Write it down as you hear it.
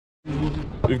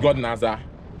We've got Naza.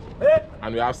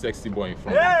 And we have Sexy Boy in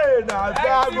front. Hey,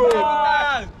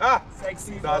 Naza!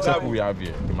 Sexy Boy. Check who we have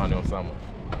here. Emmanuel Salmon.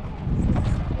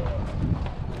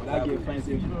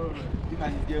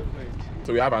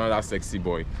 So we have another Sexy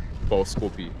Boy called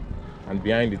Scopy. And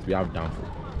behind it we have Danfo.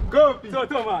 Go!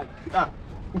 Man.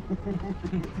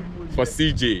 For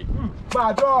CJ.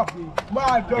 My dog!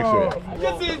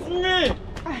 This is me!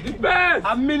 The best!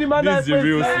 I'm minimal. This is the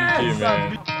real CJ,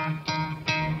 man.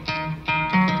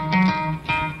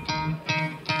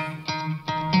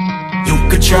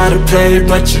 Could try to play,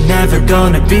 but you're never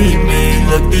gonna beat me.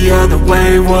 Look the other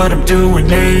way, what I'm doing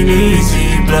ain't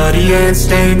easy. Bloody hands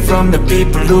stained from the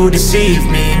people who deceive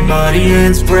me. Muddy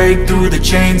hands break through the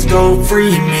chains, go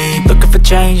free me. Looking for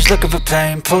change, looking for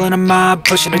pain. Pulling a mob,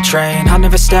 pushing a train. I'll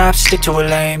never stop, stick to a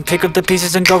lane. Pick up the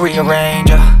pieces and go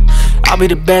rearrange. I'll be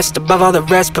the best above all the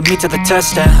rest, put me to the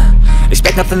test and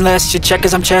expect nothing less, you check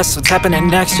as I'm chess, what's happening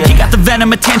next, yeah. He got the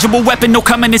venom, a tangible weapon, no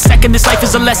coming in second. This life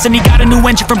is a lesson, he got a new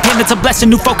engine from pain, it's a blessing.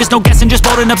 New focus, no guessing, just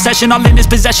bold and obsession. All in his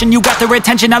possession, you got their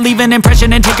attention. I leave an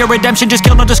impression and take a redemption. Just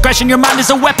kill, no discretion, your mind is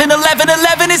a weapon.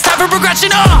 11-11, it's time for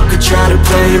progression, You could try to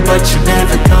play, but you're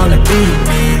never gonna beat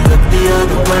me. Look the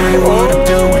other way, what I'm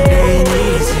doing ain't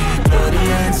easy. Bloody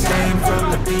hands stained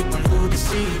from the people who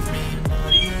deceive me.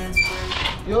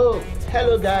 Yo,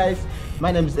 hello guys.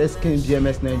 My name is Fence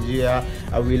BMX Nigeria.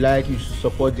 I would like you to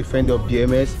support the friend of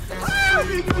BMS.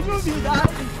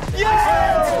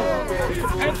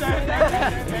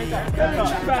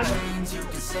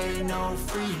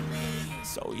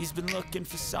 So he's been looking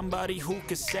for somebody who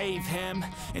could save him,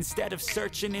 instead of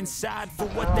searching inside for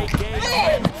what they gave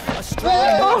him. A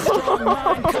strong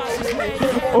mind causes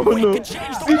mayhem. Oh no,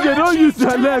 CJ, don't use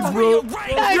your legs, bro.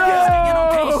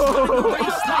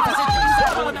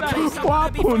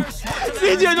 What happened?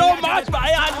 CJ, don't match my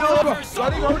hand, no.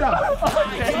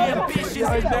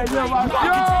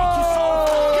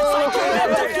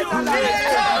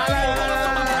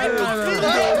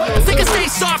 Think and stay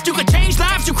soft, you can change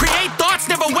lives, you create thoughts,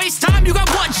 never waste time. You got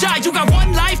one shot, you got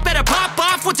one life, better pop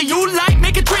off. What do you like?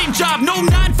 Make a dream job. No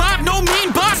 9-5, no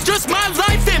mean boss, just my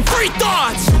life and free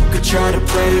thoughts. You could try to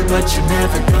play, but you're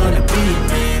never gonna beat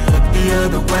me. Look the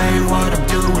other way, what I'm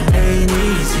doing ain't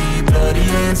easy. Bloody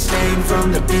hands stained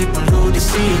from the people who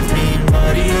deceive me.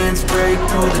 Muddy hands break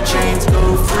through the chains,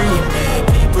 go free me.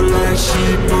 People like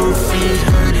sheep move feet,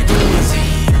 hurt it easy.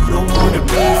 You don't wanna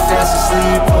be fast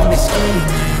asleep on this scheme.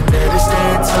 Better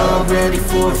stand tall, ready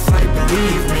for a fight,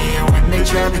 believe me. When they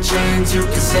try the chains, you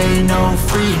can say no,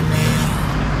 free me.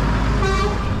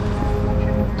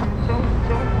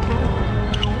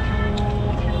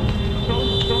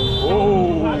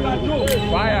 Oh,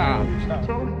 fire!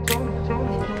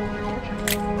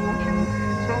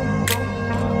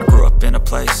 I grew up in a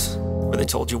place where they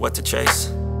told you what to chase,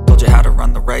 told you how to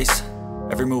run the race.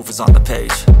 Every move was on the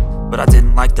page, but I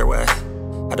didn't like their way.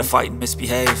 Had to fight and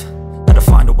misbehave, had to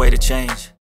find a way to change.